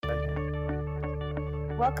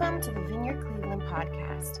Welcome to the Vineyard Cleveland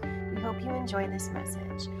podcast. We hope you enjoy this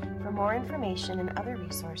message. For more information and other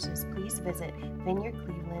resources, please visit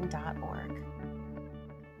vineyardcleveland.org.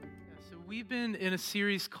 So we've been in a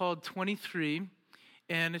series called 23,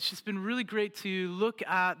 and it's just been really great to look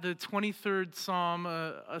at the 23rd Psalm,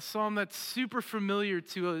 a psalm that's super familiar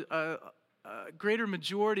to a greater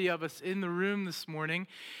majority of us in the room this morning,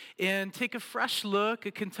 and take a fresh look,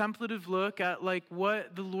 a contemplative look at like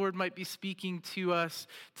what the Lord might be speaking to us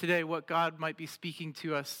today, what God might be speaking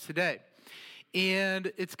to us today.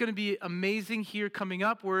 And it's going to be amazing here coming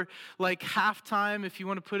up. We're like halftime, if you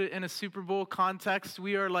want to put it in a Super Bowl context.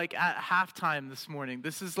 We are like at halftime this morning.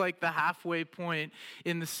 This is like the halfway point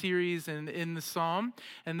in the series and in the psalm.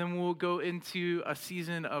 And then we'll go into a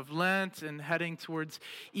season of Lent and heading towards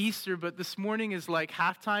Easter. But this morning is like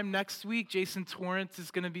halftime. Next week, Jason Torrance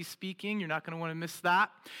is going to be speaking. You're not going to want to miss that.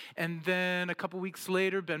 And then a couple weeks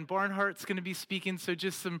later, Ben Barnhart's going to be speaking. So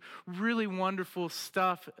just some really wonderful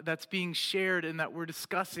stuff that's being shared and that we're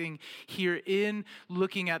discussing here in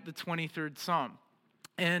looking at the 23rd Psalm.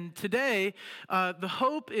 And today, the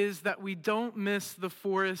hope is that we don't miss the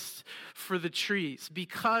forest for the trees.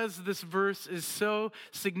 Because this verse is so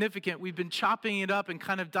significant, we've been chopping it up and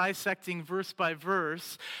kind of dissecting verse by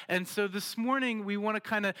verse. And so this morning, we want to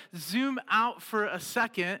kind of zoom out for a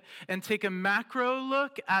second and take a macro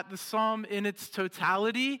look at the psalm in its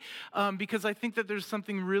totality, because I think that there's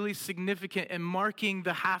something really significant in marking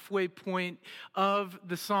the halfway point of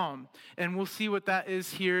the psalm. And we'll see what that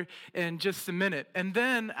is here in just a minute. And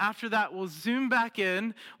then after that, we'll zoom back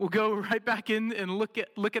in. We'll go right back in and look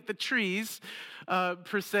at the trees,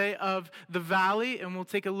 per se, of the valley, and we'll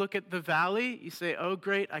take a look at the valley. You say, oh,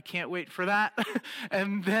 great, I can't wait for that.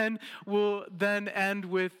 And then we'll then end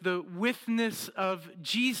with the witness of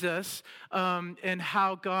Jesus and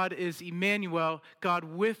how God is Emmanuel, God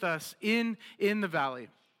with us in the valley.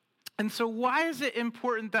 And so why is it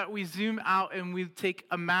important that we zoom out and we take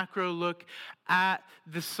a macro look at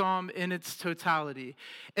the psalm in its totality?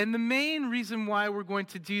 And the main reason why we're going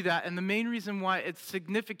to do that, and the main reason why it's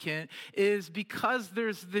significant, is because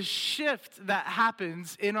there's this shift that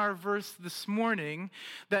happens in our verse this morning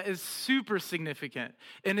that is super significant.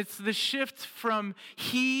 And it's the shift from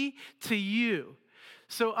he to you.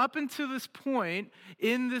 So up until this point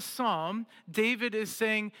in this psalm, David is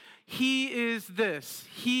saying, he is this,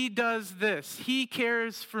 he does this, he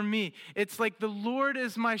cares for me. It's like the Lord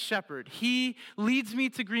is my shepherd. He leads me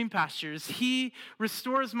to green pastures. He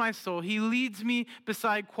restores my soul. He leads me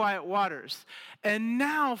beside quiet waters. And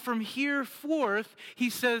now from here forth, he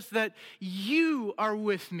says that you are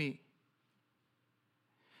with me,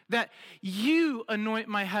 that you anoint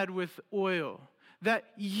my head with oil, that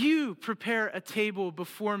you prepare a table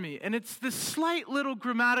before me. And it's this slight little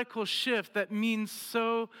grammatical shift that means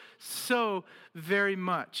so very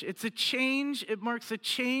much. It's a change. It marks a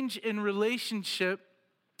change in relationship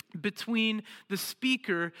between the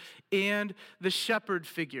speaker and the shepherd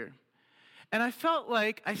figure. And I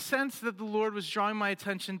sensed that the Lord was drawing my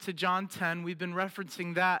attention to John 10. We've been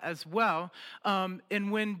referencing that as well.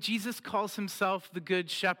 And when Jesus calls himself the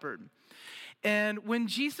Good Shepherd. And when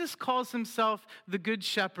Jesus calls himself the Good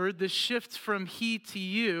Shepherd, the shift from he to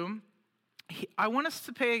you, I want us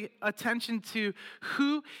to pay attention to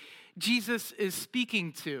who Jesus is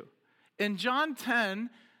speaking to. In John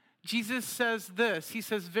 10, Jesus says this. He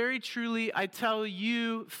says, very truly, I tell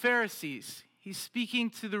you, Pharisees. He's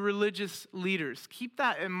speaking to the religious leaders. Keep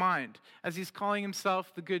that in mind as he's calling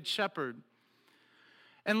himself the Good Shepherd.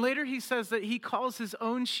 And later he says that he calls his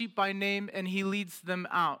own sheep by name and he leads them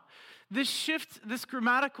out. This shift, this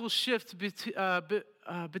grammatical shift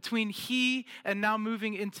between he and now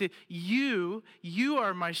moving into you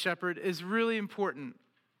are my shepherd, is really important.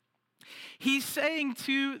 He's saying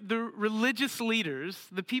to the religious leaders,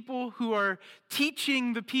 the people who are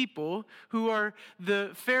teaching the people, who are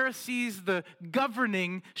the Pharisees, the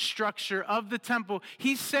governing structure of the temple,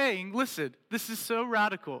 he's saying, listen, this is so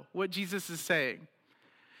radical, what Jesus is saying.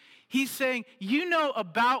 He's saying, you know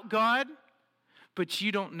about God, but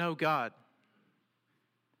you don't know God.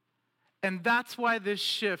 And that's why this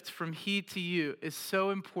shift from he to you is so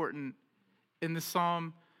important in the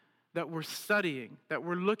psalm that we're studying, that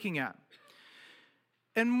we're looking at.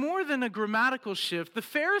 And more than a grammatical shift, the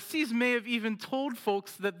Pharisees may have even told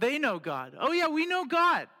folks that they know God. Oh yeah, we know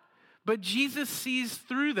God. But Jesus sees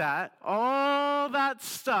through that, all that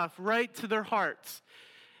stuff, right to their hearts.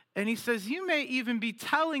 And he says, you may even be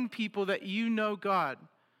telling people that you know God,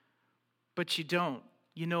 but you don't.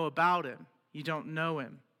 You know about him. You don't know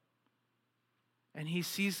him. And he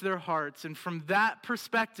sees their hearts. And from that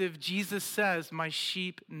perspective, Jesus says, my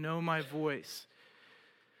sheep know my voice.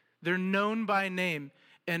 They're known by name.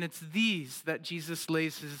 And it's these that Jesus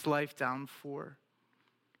lays his life down for.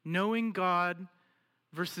 Knowing God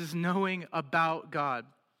versus knowing about God.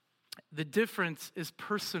 The difference is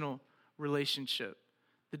personal relationship.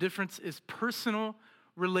 The difference is personal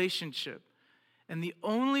relationship. And the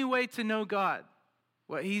only way to know God,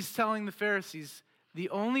 what he's telling the Pharisees, the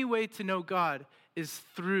only way to know God is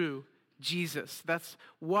through Jesus. That's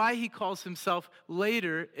why he calls himself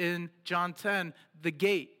later in John 10, the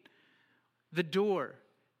gate, the door.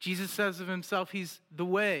 Jesus says of himself, he's the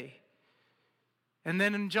way. And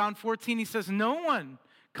then in John 14, he says, no one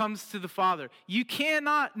comes to the Father. You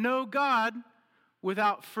cannot know God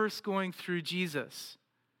without first going through Jesus.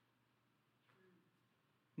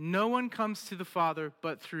 No one comes to the Father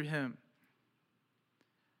but through him.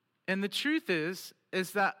 And the truth is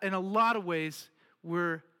that in a lot of ways,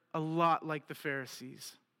 we're a lot like the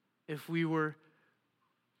Pharisees, if we were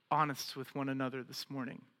honest with one another this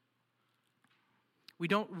morning. We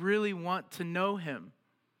don't really want to know him.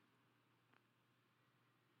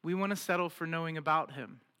 We want to settle for knowing about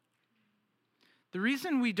him. The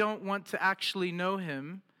reason we don't want to actually know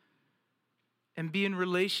him and be in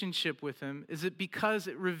relationship with him is it because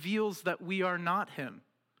it reveals that we are not him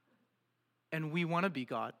and we want to be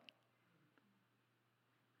God.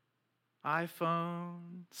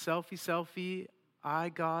 iPhone, selfie, I,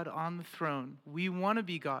 God, on the throne. We want to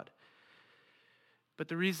be God. But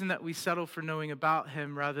the reason that we settle for knowing about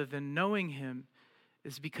him rather than knowing him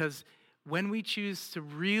is because when we choose to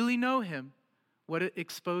really know him, what it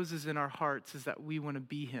exposes in our hearts is that we want to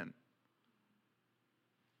be him.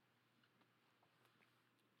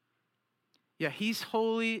 Yeah, he's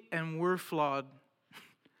holy and we're flawed.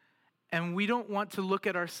 And we don't want to look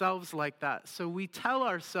at ourselves like that. So we tell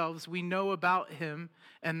ourselves we know about him,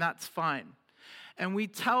 and that's fine. And we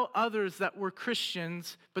tell others that we're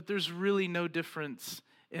Christians, but there's really no difference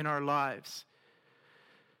in our lives.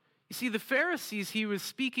 You see, the Pharisees he was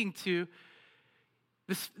speaking to,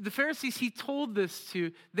 the Pharisees he told this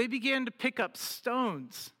to, they began to pick up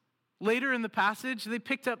stones. Later in the passage, they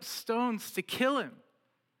picked up stones to kill him.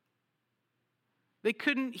 They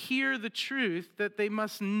couldn't hear the truth that they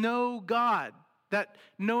must know God, that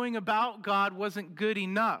knowing about God wasn't good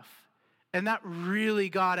enough. And that really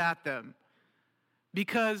got at them.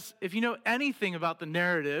 Because if you know anything about the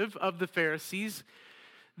narrative of the Pharisees,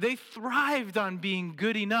 they thrived on being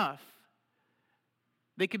good enough.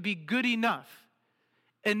 They could be good enough.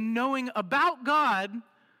 And knowing about God,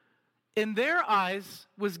 in their eyes,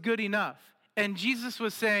 was good enough. And Jesus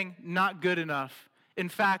was saying, not good enough. In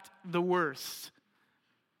fact, the worst.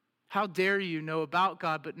 How dare you know about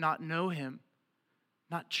God but not know him,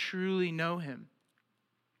 not truly know him?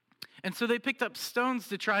 And so they picked up stones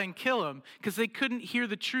to try and kill him because they couldn't hear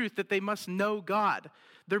the truth that they must know God.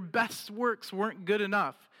 Their best works weren't good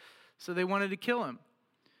enough, so they wanted to kill him.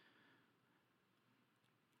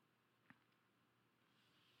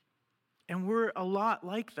 And we're a lot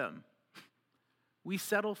like them. We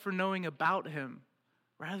settle for knowing about him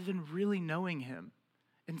rather than really knowing him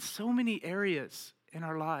in so many areas in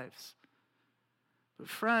our lives. But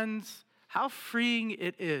friends, how freeing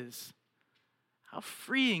it is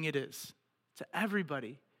to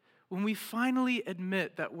everybody when we finally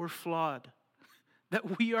admit that we're flawed,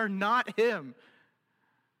 that we are not him.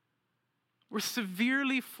 We're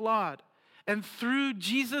severely flawed. And through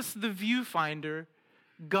Jesus the viewfinder,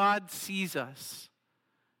 God sees us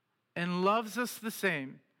and loves us the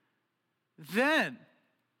same. Then,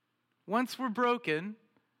 once we're broken,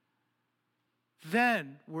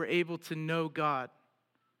 then we're able to know God.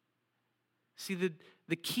 See,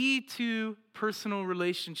 the key to personal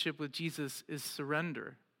relationship with Jesus is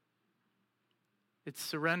surrender. It's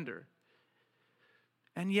surrender.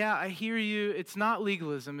 And yeah, I hear you. It's not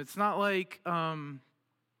legalism. It's not like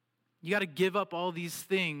you got to give up all these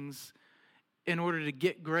things in order to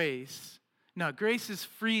get grace. No, grace is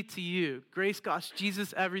free to you. Grace costs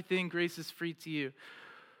Jesus everything. Grace is free to you.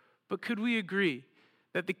 But could we agree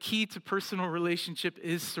that the key to personal relationship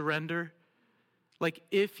is surrender? Like,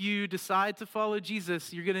 if you decide to follow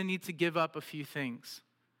Jesus, you're going to need to give up a few things.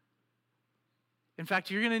 In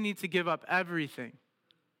fact, you're going to need to give up everything.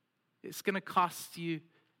 It's going to cost you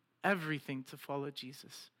everything to follow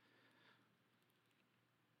Jesus.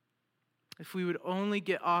 If we would only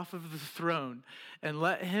get off of the throne and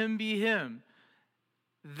let him be him,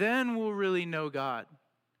 then we'll really know God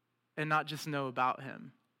and not just know about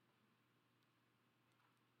him.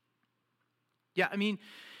 Yeah, I mean,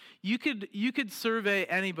 you could survey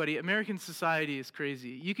anybody. American society is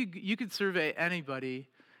crazy. You could survey anybody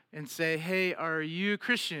and say, "Hey, are you a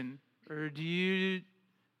Christian, or do you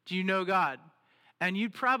know God?" And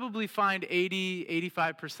you'd probably find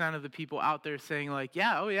 85% of the people out there saying like,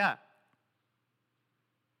 yeah, oh yeah,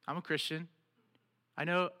 I'm a Christian. I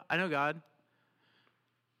know God.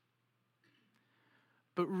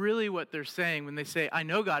 But really what they're saying when they say, I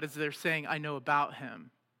know God, is they're saying, I know about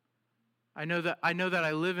him. I know that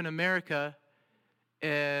I live in America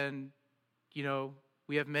and,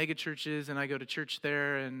 we have mega churches and I go to church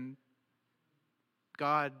there and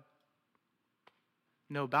God,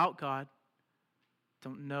 know about God,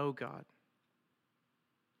 don't know God.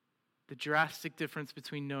 The drastic difference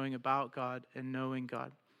between knowing about God and knowing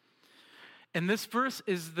God. And this verse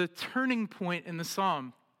is the turning point in the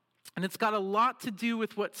psalm. And it's got a lot to do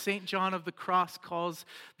with what St. John of the Cross calls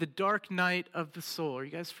the dark night of the soul. Are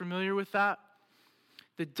you guys familiar with that?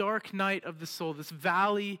 The dark night of the soul, this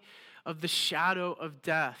valley of the shadow of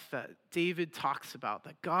death that David talks about,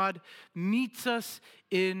 that God meets us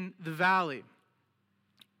in the valley.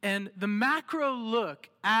 And the macro look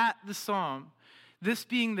at the psalm, this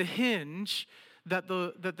being the hinge that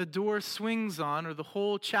the door swings on, or the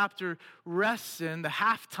whole chapter rests in, the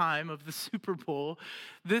halftime of the Super Bowl,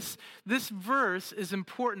 this verse is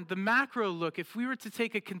important. The macro look, if we were to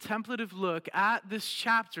take a contemplative look at this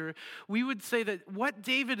chapter, we would say that what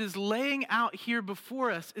David is laying out here before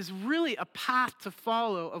us is really a path to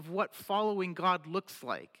follow of what following God looks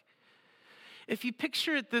like. If you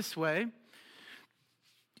picture it this way,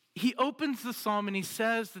 he opens the psalm and he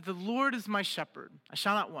says that the Lord is my shepherd, I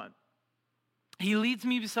shall not want. He leads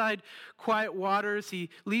me beside quiet waters. He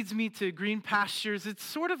leads me to green pastures. It's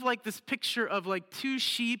sort of like this picture of like two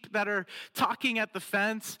sheep that are talking at the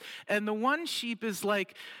fence. And the one sheep is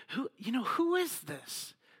like, who is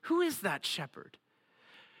this? Who is that shepherd?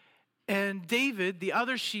 And David, the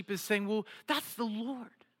other sheep, is saying, well, that's the Lord.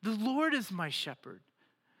 The Lord is my shepherd.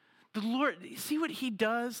 The Lord, see what he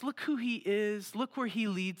does? Look who he is. Look where he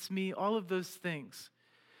leads me. All of those things.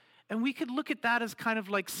 And we could look at that as kind of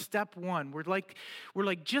like step one. We're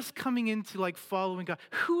like just coming into like following God.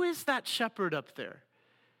 Who is that shepherd up there?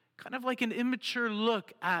 Kind of like an immature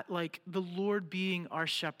look at like the Lord being our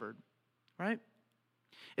shepherd, right?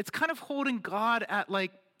 It's kind of holding God at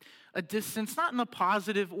like a distance, not in a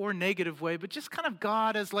positive or negative way, but just kind of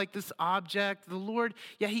God as like this object. The Lord,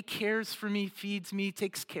 yeah, he cares for me, feeds me,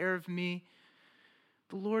 takes care of me.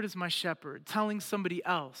 The Lord is my shepherd, telling somebody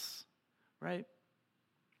else, right?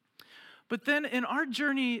 But then in our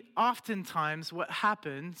journey, oftentimes what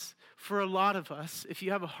happens for a lot of us, if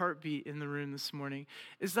you have a heartbeat in the room this morning,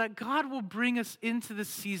 is that God will bring us into the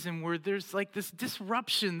season where there's like this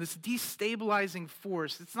disruption, this destabilizing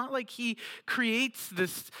force. It's not like he creates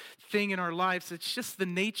this thing in our lives. It's just the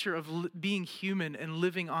nature of being human and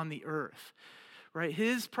living on the earth, right?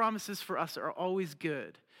 His promises for us are always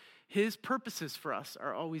good. His purposes for us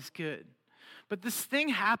are always good. But this thing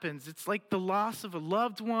happens. It's like the loss of a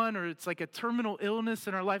loved one, or it's like a terminal illness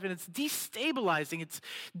in our life, and it's destabilizing. It's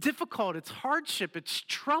difficult. It's hardship. It's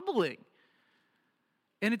troubling.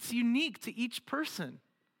 And it's unique to each person.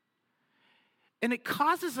 And it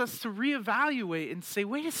causes us to reevaluate and say,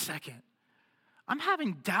 wait a second. I'm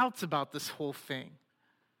having doubts about this whole thing.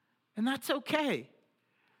 And that's okay.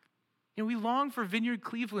 We long for Vineyard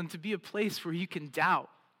Cleveland to be a place where you can doubt.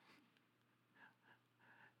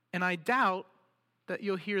 And I doubt that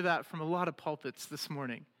you'll hear that from a lot of pulpits this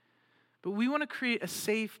morning. But we want to create a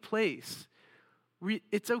safe place.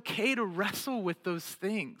 It's okay to wrestle with those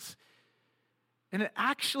things. And it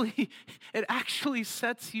actually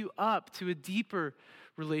sets you up to a deeper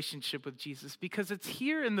relationship with Jesus, because it's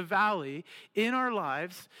here in the valley, in our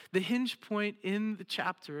lives, the hinge point in the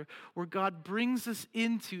chapter where God brings us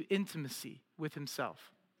into intimacy with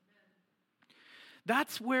himself.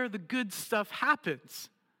 That's where the good stuff happens.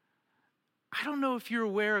 I don't know if you're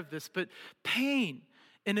aware of this, but pain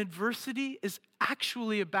and adversity is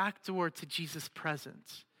actually a backdoor to Jesus'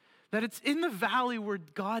 presence. That it's in the valley where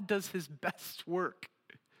God does his best work.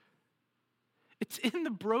 It's in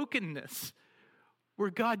the brokenness where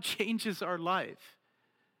God changes our life.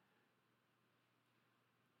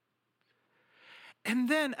 And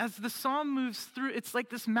then as the psalm moves through, it's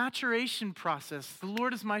like this maturation process. The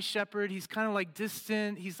Lord is my shepherd. He's kind of like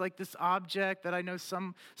distant. He's like this object that I know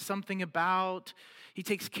something about. He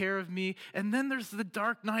takes care of me. And then there's the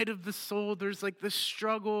dark night of the soul. There's like this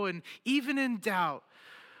struggle, and even in doubt,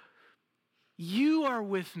 you are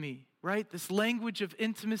with me, right? This language of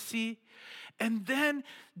intimacy. And then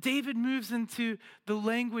David moves into the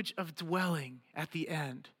language of dwelling at the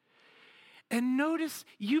end. And notice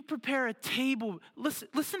you prepare a table.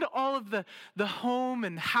 Listen to all of the home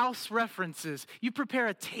and house references. You prepare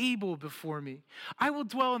a table before me. I will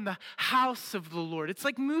dwell in the house of the Lord. It's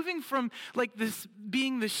like moving from like this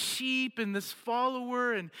being the sheep and this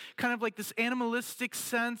follower and kind of like this animalistic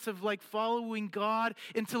sense of like following God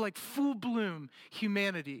into like full bloom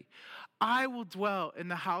humanity. I will dwell in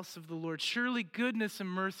the house of the Lord. Surely goodness and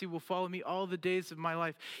mercy will follow me all the days of my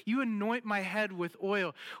life. You anoint my head with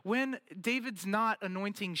oil. When David's not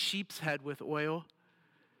anointing sheep's head with oil,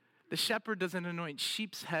 the shepherd doesn't anoint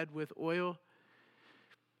sheep's head with oil,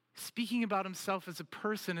 speaking about himself as a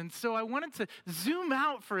person. And so I wanted to zoom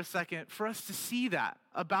out for a second for us to see that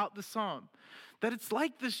about the psalm, that it's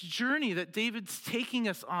like this journey that David's taking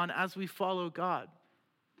us on as we follow God.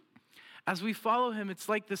 As we follow him, it's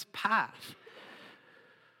like this path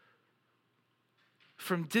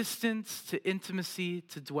from distance to intimacy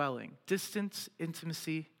to dwelling. Distance,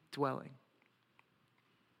 intimacy, dwelling.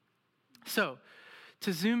 So,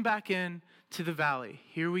 to zoom back in to the valley,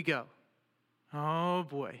 here we go. Oh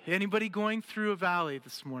boy. Anybody going through a valley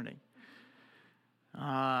this morning?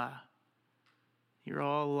 You're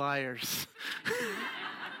all liars.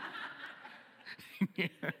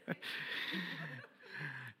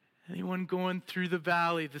 Anyone going through the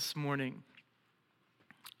valley this morning?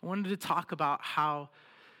 I wanted to talk about how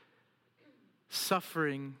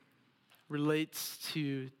suffering relates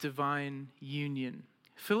to divine union.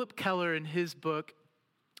 Philip Keller, in his book,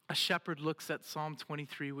 A Shepherd Looks at Psalm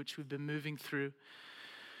 23, which we've been moving through,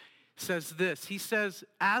 says this. He says,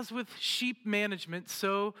 as with sheep management,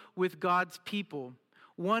 so with God's people,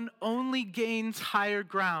 one only gains higher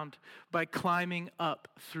ground by climbing up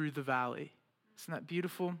through the valley. Isn't that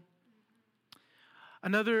beautiful?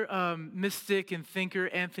 Another mystic and thinker,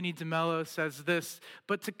 Anthony DeMello, says this,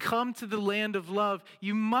 but to come to the land of love,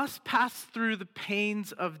 you must pass through the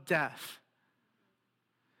pains of death.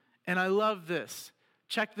 And I love this.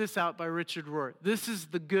 Check this out by Richard Rohr. This is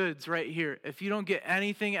the goods right here. If you don't get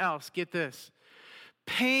anything else, get this.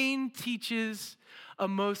 Pain teaches a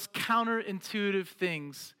most counterintuitive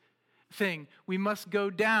thing. We must go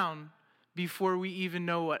down before we even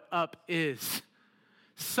know what up is.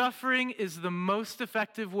 Suffering is the most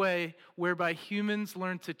effective way whereby humans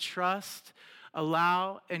learn to trust,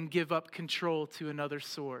 allow, and give up control to another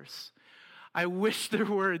source. I wish there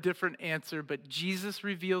were a different answer, but Jesus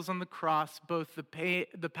reveals on the cross both the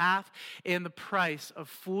path and the price of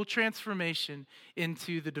full transformation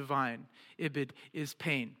into the divine. Ibid is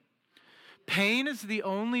pain. Pain is the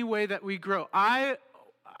only way that we grow. I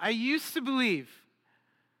used to believe,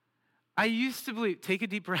 take a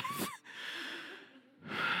deep breath.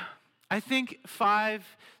 I think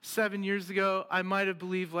 5-7 years ago, I might have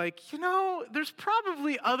believed there's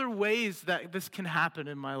probably other ways that this can happen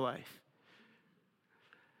in my life.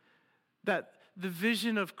 That the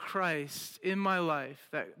vision of Christ in my life,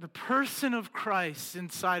 that the person of Christ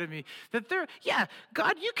inside of me,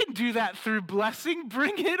 God, you can do that through blessing,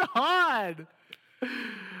 bring it on.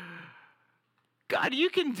 God, you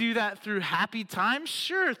can do that through happy times,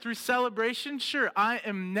 sure. Through celebration, sure. I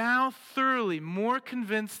am now thoroughly more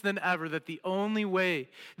convinced than ever that the only way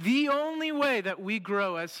that we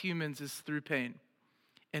grow as humans is through pain.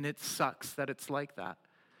 And it sucks that it's like that,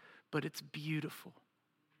 but it's beautiful.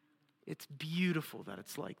 It's beautiful that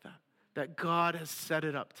it's like that, that God has set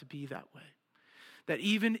it up to be that way. That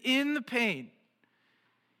even in the pain,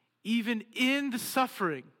 even in the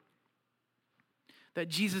suffering, that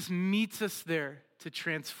Jesus meets us there to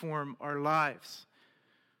transform our lives.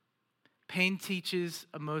 Pain teaches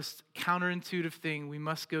a most counterintuitive thing. We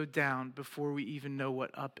must go down before we even know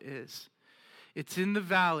what up is. It's in the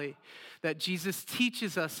valley that Jesus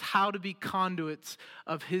teaches us how to be conduits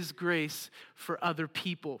of his grace for other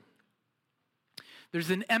people. There's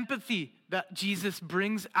an empathy that Jesus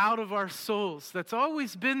brings out of our souls that's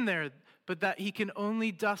always been there, but that he can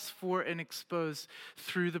only dust for and expose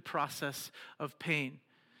through the process of pain.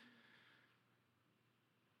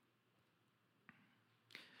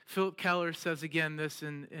 Philip Keller says again this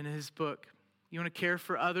in his book. You want to care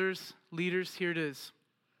for others, leaders? Here it is.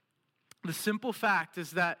 The simple fact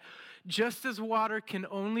is that just as water can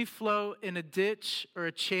only flow in a ditch or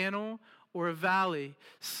a channel or a valley,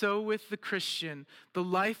 so with the Christian, the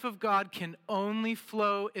life of God can only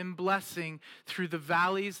flow in blessing through the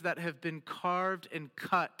valleys that have been carved and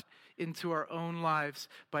cut into our own lives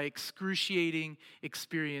by excruciating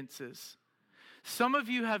experiences. Some of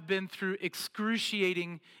you have been through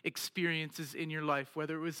excruciating experiences in your life,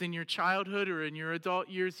 whether it was in your childhood or in your adult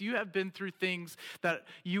years. You have been through things that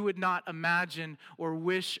you would not imagine or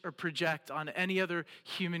wish or project on any other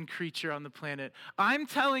human creature on the planet. I'm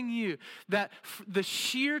telling you that the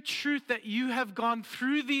sheer truth that you have gone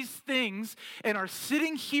through these things and are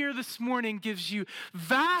sitting here this morning gives you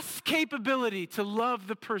vast capability to love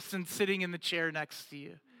the person sitting in the chair next to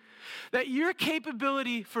you. That your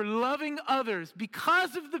capability for loving others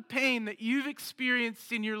because of the pain that you've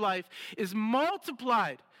experienced in your life is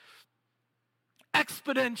multiplied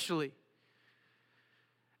exponentially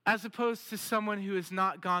as opposed to someone who has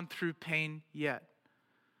not gone through pain yet.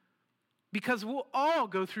 Because we'll all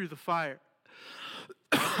go through the fire.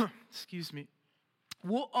 Excuse me.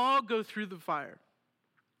 We'll all go through the fire.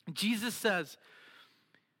 Jesus says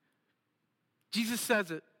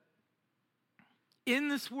it. In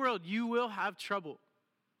this world, you will have trouble.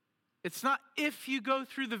 It's not if you go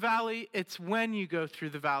through the valley, it's when you go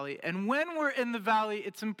through the valley. And when we're in the valley,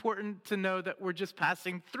 it's important to know that we're just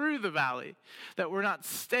passing through the valley, that we're not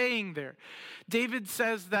staying there. David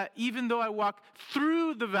says that even though I walk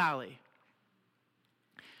through the valley,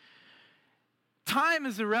 time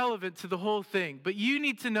is irrelevant to the whole thing, but you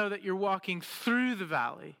need to know that you're walking through the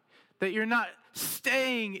valley, that you're not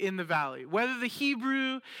staying in the valley. Whether the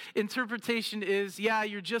Hebrew interpretation is,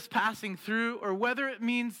 you're just passing through, or whether it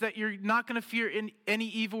means that you're not going to fear any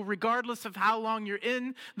evil regardless of how long you're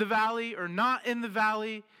in the valley or not in the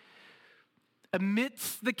valley.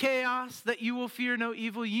 Amidst the chaos, that you will fear no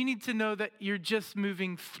evil, you need to know that you're just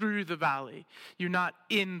moving through the valley. You're not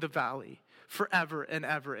in the valley forever and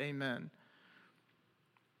ever. Amen.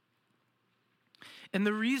 And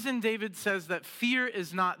the reason David says that fear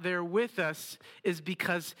is not there with us is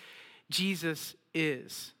because Jesus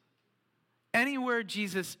is. Anywhere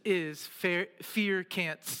Jesus is, fear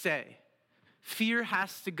can't stay. Fear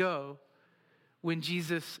has to go when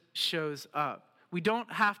Jesus shows up. We don't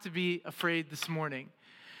have to be afraid this morning.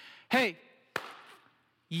 Hey,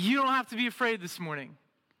 you don't have to be afraid this morning.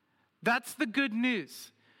 That's the good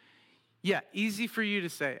news. Yeah, easy for you to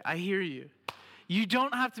say. I hear you. You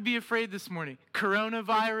don't have to be afraid this morning.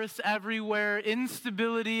 Coronavirus everywhere,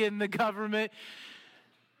 instability in the government.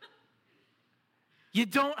 You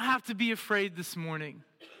don't have to be afraid this morning.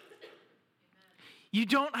 You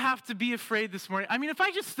don't have to be afraid this morning. I mean, if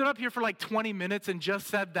I just stood up here for like 20 minutes and just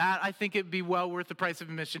said that, I think it'd be well worth the price of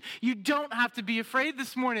admission. You don't have to be afraid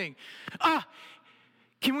this morning.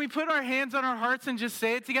 Can we put our hands on our hearts and just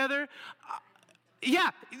say it together? Yeah,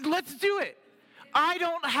 let's do it. I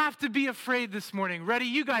don't have to be afraid this morning. Ready?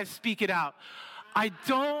 You guys speak it out. I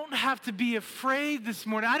don't have to be afraid this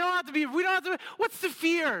morning. We don't have to, what's the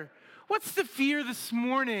fear? What's the fear this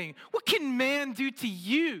morning? What can man do to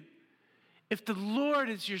you? If the Lord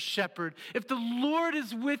is your shepherd, if the Lord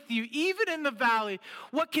is with you, even in the valley,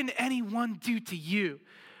 what can anyone do to you?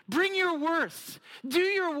 Bring your worst. Do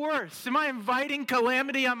your worst. Am I inviting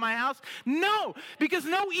calamity on my house? No, because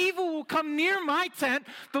no evil will come near my tent.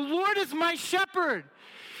 The Lord is my shepherd.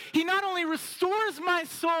 He not only restores my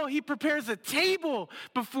soul, he prepares a table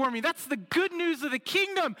before me. That's the good news of the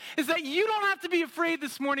kingdom, is that you don't have to be afraid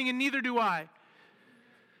this morning, and neither do I.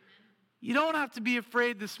 You don't have to be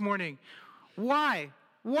afraid this morning. Why?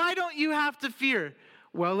 Why don't you have to fear?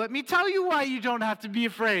 Well, let me tell you why you don't have to be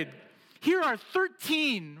afraid. Here are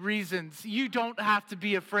 13 reasons you don't have to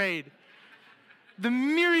be afraid. The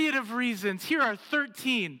myriad of reasons. Here are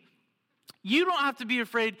 13. You don't have to be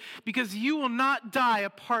afraid because you will not die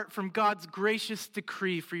apart from God's gracious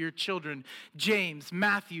decree for your children. James,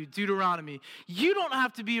 Matthew, Deuteronomy. You don't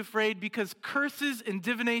have to be afraid because curses and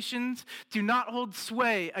divinations do not hold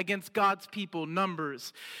sway against God's people.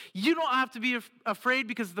 Numbers. You don't have to be afraid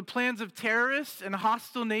because the plans of terrorists and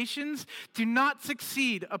hostile nations do not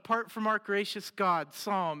succeed apart from our gracious God.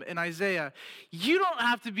 Psalm and Isaiah. You don't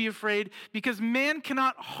have to be afraid because man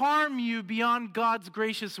cannot harm you beyond God's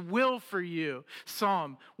gracious will for you.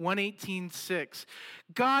 Psalm 118:6.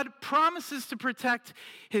 God promises to protect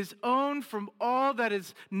his own from all that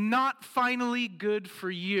is not finally good for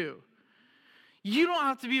you. You don't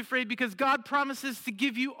have to be afraid because God promises to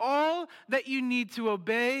give you all that you need to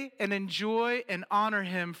obey and enjoy and honor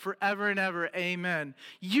him forever and ever. Amen.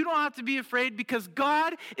 You don't have to be afraid because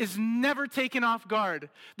God is never taken off guard.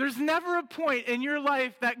 There's never a point in your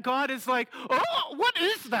life that God is like, oh, what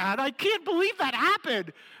is that? I can't believe that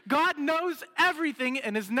happened. God knows everything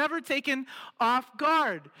and is never taken off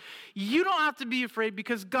guard. You don't have to be afraid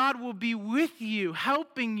because God will be with you,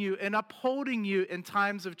 helping you and upholding you in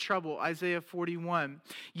times of trouble. Isaiah 41.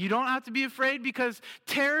 You don't have to be afraid because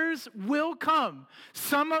terrors will come.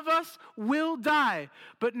 Some of us will die,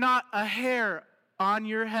 but not a hair on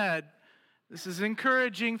your head, this is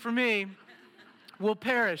encouraging for me, will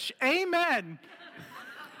perish. Amen.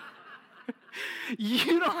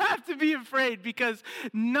 You don't have to be afraid because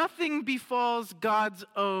nothing befalls God's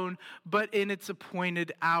own but in its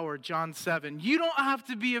appointed hour, John 7. You don't have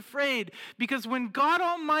to be afraid because when God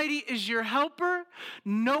Almighty is your helper,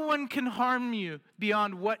 no one can harm you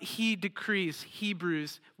beyond what he decrees,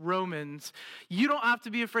 Hebrews, Romans. You don't have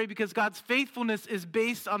to be afraid because God's faithfulness is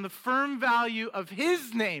based on the firm value of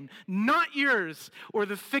his name, not yours, or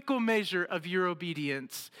the fickle measure of your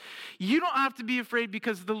obedience. You don't have to be afraid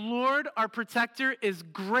because the Lord, our protector, is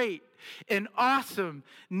great and awesome,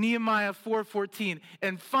 Nehemiah 4:14.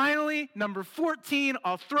 And finally, number 14,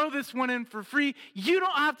 I'll throw this one in for free. You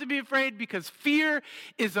don't have to be afraid because fear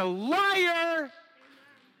is a liar.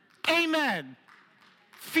 Amen.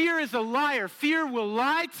 Fear is a liar. Fear will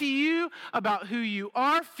lie to you about who you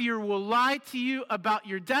are. Fear will lie to you about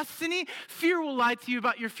your destiny. Fear will lie to you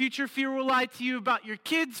about your future. Fear will lie to you about your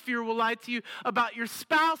kids. Fear will lie to you about your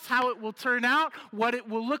spouse, how it will turn out, what it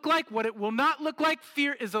will look like, what it will not look like.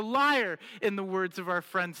 Fear is a liar, in the words of our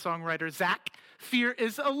friend songwriter Zach. Fear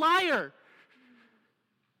is a liar.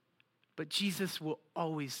 But Jesus will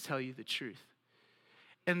always tell you the truth.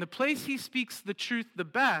 And the place he speaks the truth the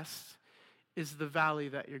best is the valley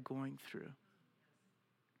that you're going through.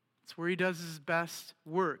 It's where he does his best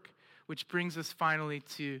work, which brings us finally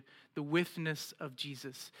to the witness of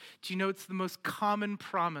Jesus. Do you know it's the most common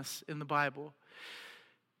promise in the Bible?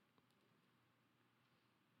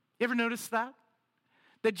 You ever notice that?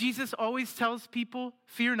 That Jesus always tells people,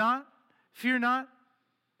 fear not,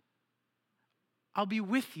 I'll be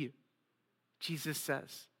with you, Jesus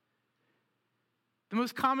says. The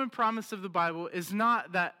most common promise of the Bible is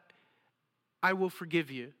not that I will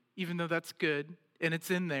forgive you, even though that's good, and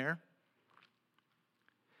it's in there.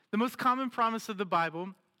 The most common promise of the Bible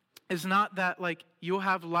is not that, you'll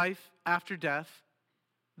have life after death,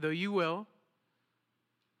 though you will.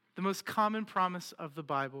 The most common promise of the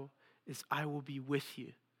Bible is, I will be with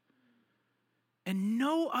you. And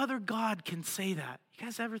no other God can say that. You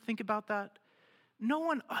guys ever think about that? No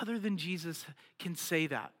one other than Jesus can say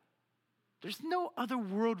that. There's no other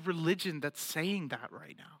world religion that's saying that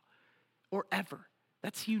right now. Or ever.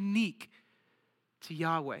 That's unique to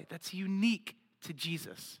Yahweh. That's unique to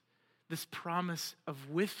Jesus. This promise of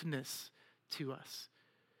witness to us.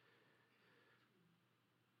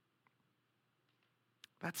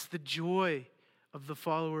 That's the joy of the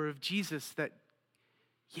follower of Jesus, that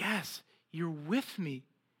yes, you're with me,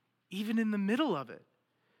 even in the middle of it.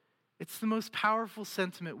 It's the most powerful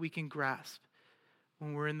sentiment we can grasp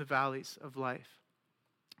when we're in the valleys of life.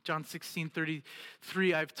 John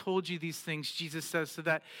 16:33, I've told you these things, Jesus says, so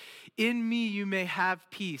that in me you may have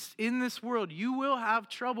peace. In this world you will have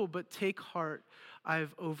trouble, but take heart, I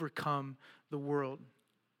have overcome the world.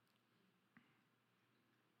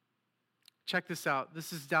 Check this out.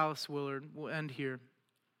 This is Dallas Willard. We'll end here.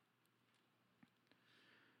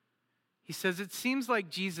 He says, it seems like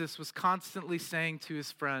Jesus was constantly saying to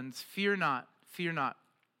his friends, fear not, fear not.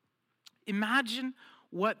 Imagine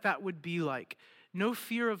what that would be like. No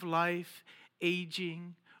fear of life,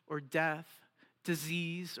 aging, or death,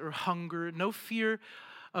 disease, or hunger. No fear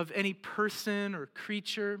of any person or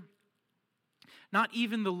creature. Not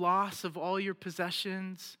even the loss of all your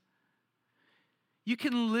possessions. You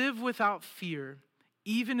can live without fear,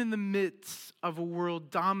 even in the midst of a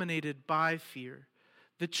world dominated by fear.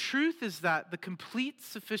 The truth is that the complete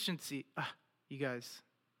sufficiency, you guys,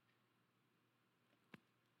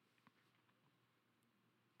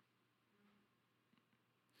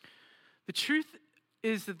 the truth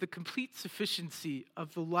is that the complete sufficiency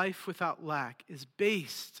of the life without lack is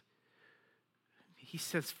based, he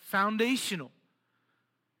says, foundational.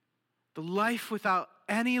 The life without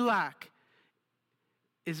any lack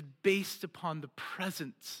is based upon the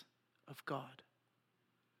presence of God.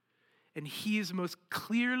 And he is most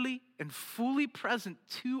clearly and fully present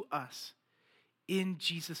to us in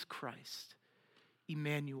Jesus Christ,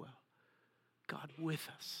 Emmanuel, God with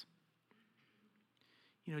us.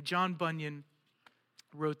 You know, John Bunyan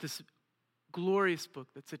wrote this glorious book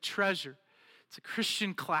that's a treasure. It's a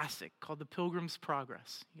Christian classic called The Pilgrim's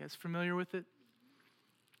Progress. You guys familiar with it?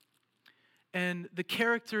 And the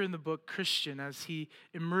character in the book, Christian, as he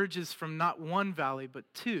emerges from not one valley, but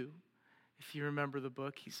two, if you remember the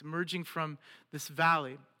book, he's emerging from this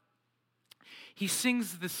valley. He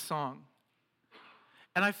sings this song.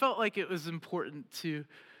 And I felt like it was important to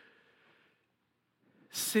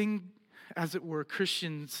sing, as it were,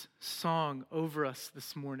 Christian's song over us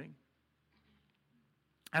this morning.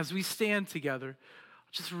 As we stand together,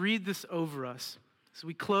 I'll just read this over us as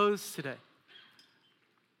we close today.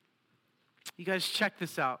 You guys check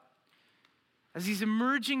this out. As he's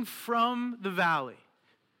emerging from the valley,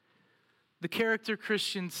 the character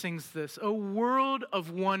Christian sings this: "O world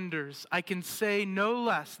of wonders, I can say no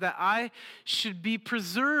less, that I should be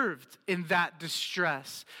preserved in that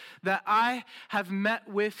distress that I have met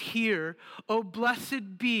with here. O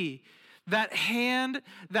blessed be that hand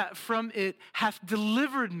that from it hath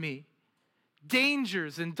delivered me.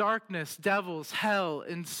 Dangers and darkness, devils, hell,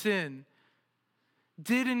 and sin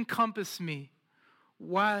did encompass me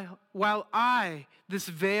while I this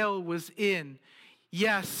veil was in.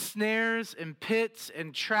 Yes, snares and pits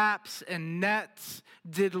and traps and nets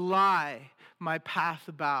did lie my path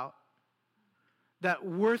about. That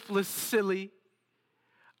worthless silly,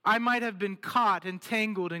 I might have been caught and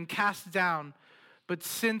tangled and cast down, but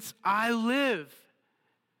since I live,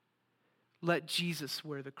 let Jesus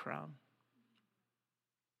wear the crown."